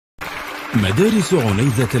مدارس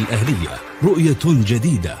عنيزة الأهلية، رؤية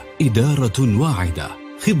جديدة، إدارة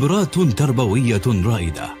واعدة، خبرات تربوية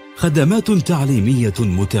رائدة، خدمات تعليمية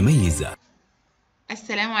متميزة.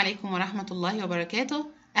 السلام عليكم ورحمة الله وبركاته.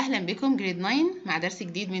 أهلا بكم جريد 9 مع درس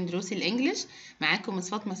جديد من دروس الإنجليش. معاكم مس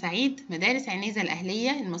فاطمة سعيد، مدارس عنيزة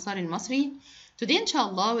الأهلية، المسار المصري. Today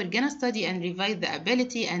inshallah we're gonna study and revise the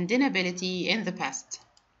ability and inability in the past.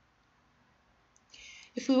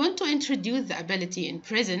 If we want to introduce the ability in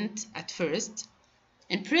present at first,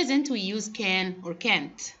 in present we use can or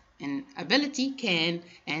can't. In ability can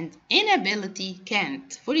and inability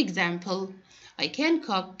can't. For example, I can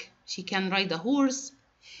cook, she can ride a horse.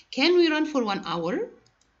 Can we run for 1 hour?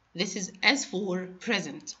 This is as for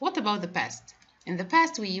present. What about the past? In the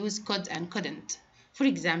past we use could and couldn't. For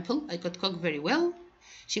example, I could cook very well.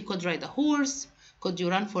 She could ride a horse. Could you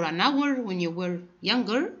run for 1 hour when you were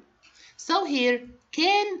younger? So here,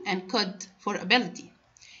 can and could for ability.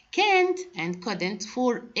 Can't and couldn't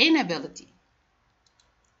for inability.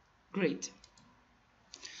 Great.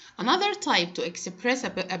 Another type to express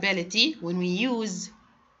ability when we use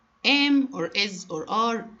am or is or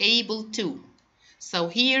are able to. So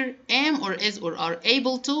here, am or is or are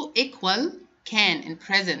able to equal can in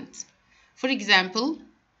present. For example,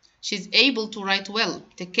 she's able to write well.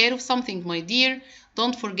 Take care of something, my dear.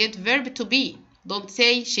 Don't forget verb to be. Don't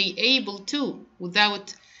say she able to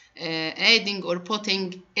without adding or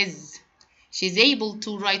putting is. She's able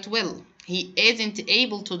to write well. He isn't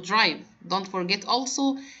able to drive. Don't forget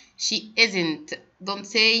also she isn't. Don't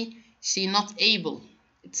say she not able.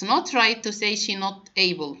 It's not right to say she not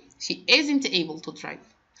able. She isn't able to drive.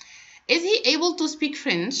 Is he able to speak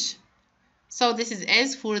French? So this is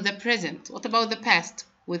as for the present. What about the past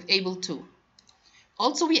with able to?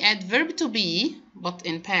 Also we add verb to be, but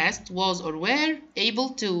in past was or were able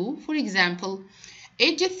to. For example,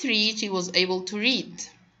 age 3 she was able to read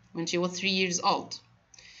when she was 3 years old.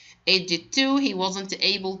 Age 2 he wasn't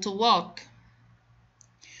able to walk.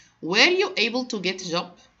 Were you able to get a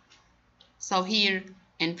job? So here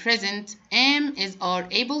in present, am is are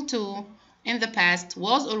able to. In the past,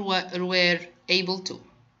 was or were able to.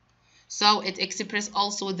 So it expresses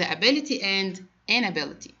also the ability and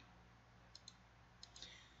inability.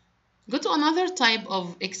 Go to another type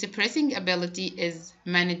of expressing ability is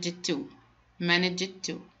managed to. Managed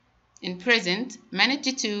to. In present,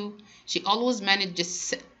 managed to, she always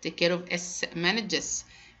manages, take care of s, manages,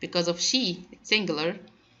 because of she, it's singular,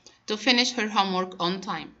 to finish her homework on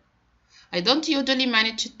time. I don't usually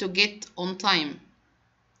manage to get on time.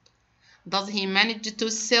 Does he manage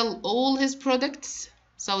to sell all his products?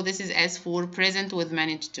 So this is as for present with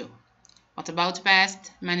managed to. What about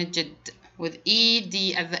past? Managed with ed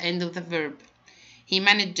at the end of the verb. He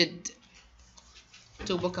managed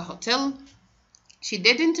to book a hotel. She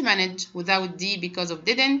didn't manage without d because of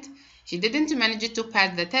didn't. She didn't manage to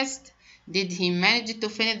pass the test. Did he manage to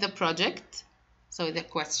finish the project? So the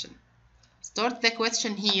question. Start the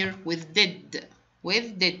question here with did.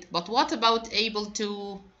 With did. But what about able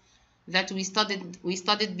to that we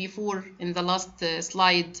studied before in the last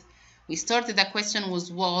slide? We started the question with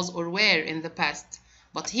was or were in the past.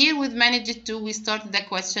 But here with managed to, we started the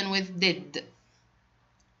question with did.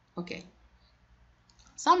 Okay.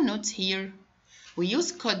 Some notes here. We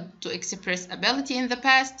use could to express ability in the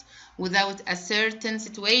past without a certain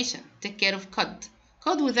situation. Take care of could.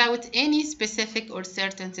 Could without any specific or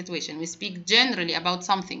certain situation. We speak generally about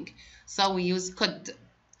something, so we use could.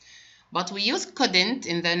 But we use couldn't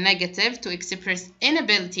in the negative to express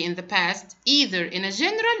inability in the past, either in a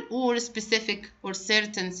general or specific or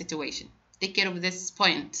certain situation. Take care of this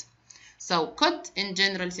point. So could in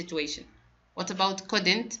general situation. What about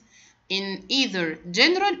couldn't in either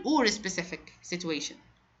general or specific situation?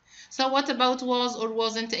 So what about was or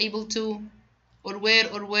wasn't able to, or were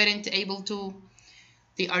or weren't able to?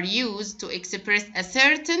 They are used to express a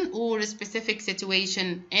certain or specific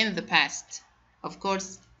situation in the past. Of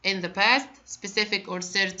course, in the past, specific or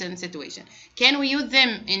certain situation. Can we use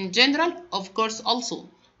them in general? Of course, also.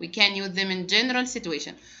 We can use them in general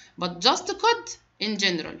situation. But just could in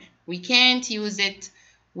general. We can't use it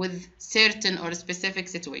with certain or specific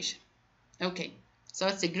situation. Okay, so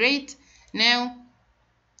it's great. Now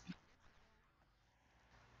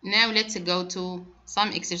let's go to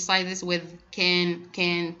some exercises with can,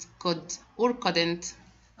 can't, could, or couldn't.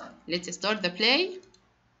 Let's start the play.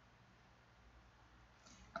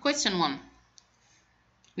 Question 1.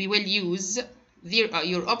 We will use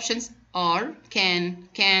your options are can,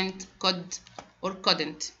 can't, could, or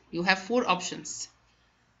couldn't. You have 4 options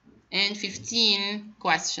and 15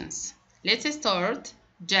 questions. Let's start.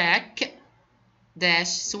 Jack dash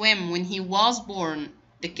swim when he was born.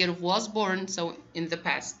 The kid was born, so in the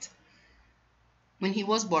past. when he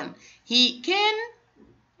was born. He can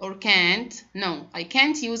or can't. No, I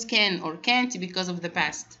can't use can or can't because of the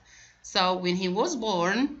past. So when he was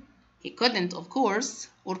born, he couldn't, of course,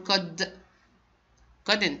 or could.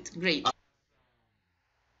 Couldn't. Great.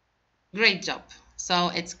 Great job. So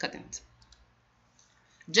it's couldn't.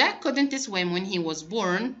 Jack couldn't swim when he was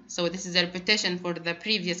born. So this is a repetition for the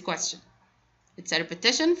previous question. It's a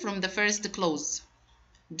repetition from the first clause.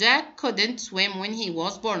 Jack couldn't swim when he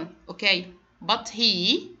was born. Okay, but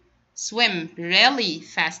he swim really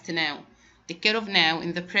fast now. Take care of now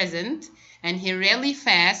in the present, and he really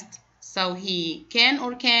fast. So he can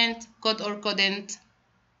or can't, could or couldn't.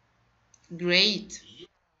 Great.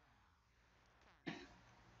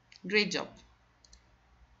 Great job.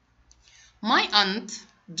 My aunt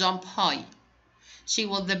jumped high. She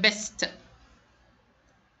was the best.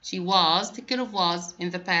 She was, take care of was in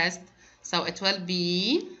the past. So it will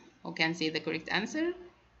be, who can say the correct answer?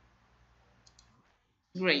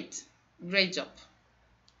 Great. Great job.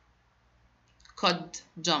 Could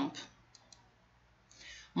jump.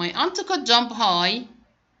 My aunt could jump high.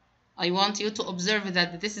 I want you to observe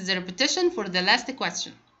that this is a repetition for the last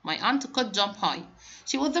question. My aunt could jump high.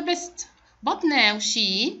 She was the best. But now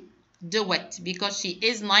she do it because she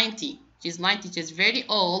is 90. She's 90. She's very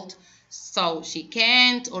old. So she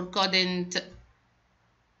can't or couldn't.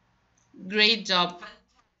 Great job.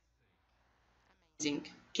 Amazing.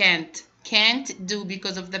 Can't do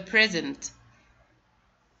because of the present.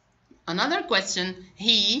 Another question.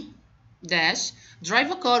 He dash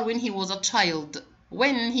drive a car when he was a child.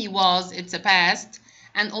 When he was, it's a past,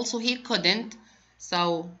 and also he couldn't.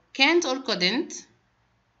 So can't or couldn't.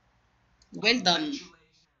 Well done.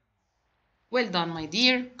 Well done, my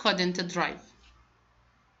dear. Couldn't drive.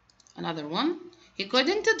 Another one. He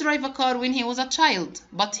couldn't drive a car when he was a child,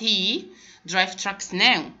 but he drives trucks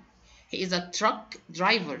now. He is a truck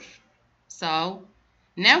driver. So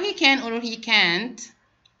now he can or he can't.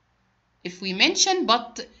 If we mention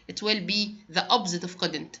but, it will be the opposite of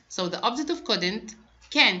couldn't. So the opposite of couldn't,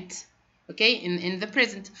 can't. Okay, in the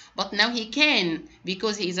present. But now he can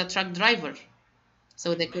because he is a truck driver.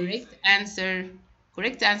 So the correct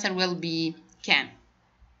answer will be can.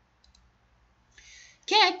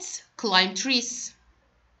 Cats climb trees.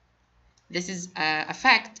 This is a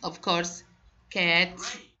fact, of course.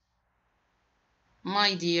 Cats,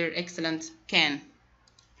 my dear, excellent, can.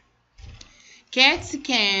 Cats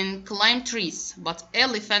can climb trees, but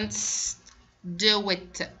elephants do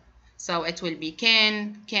it. So it will be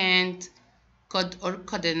can, can't, could or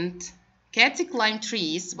couldn't. Cats climb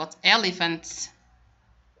trees, but elephants.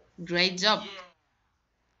 Great job.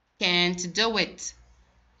 Can't do it.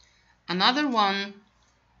 Another one.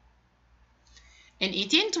 In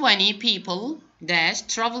 1820, people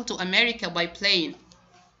traveled to America by plane.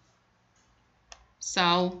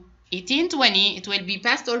 So 1820, it will be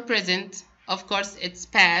past or present. Of course, it's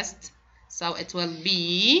past. So it will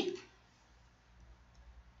be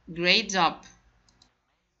great job.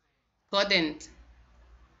 Couldn't.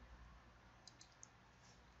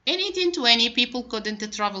 In 1820, people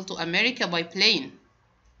couldn't travel to America by plane,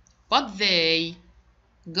 but they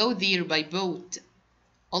go there by boat.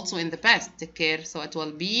 Also in the past, take care. So it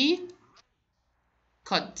will be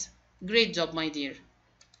could. Great job, my dear.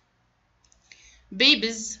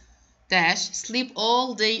 Babies sleep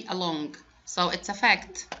all day long. So it's a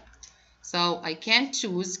fact. So I can't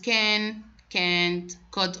choose can, can't,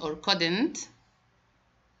 could or couldn't.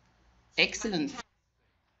 Excellent.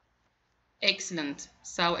 Excellent.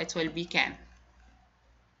 So it will be can.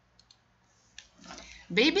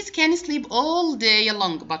 Babies can sleep all day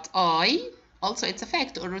long, but I, also it's a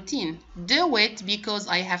fact or routine, do it because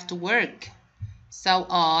I have to work. So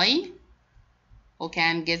I, who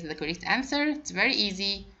can guess the correct answer? It's very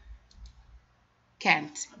easy.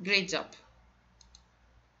 Can't. Great job.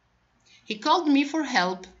 He called me for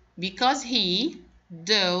help because he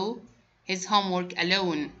do his homework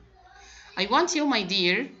alone. I want you, my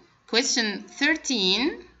dear, question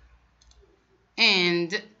 13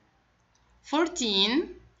 and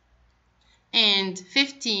 14 and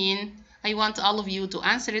 15. I want all of you to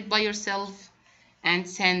answer it by yourself and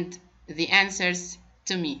send the answers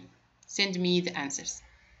to me. Send me the answers.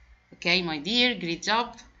 Okay, my dear, great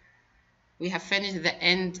job. We have finished the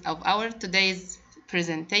end of our today's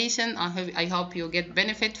presentation. I hope you get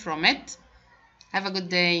benefit from it. Have a good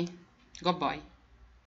day. Goodbye.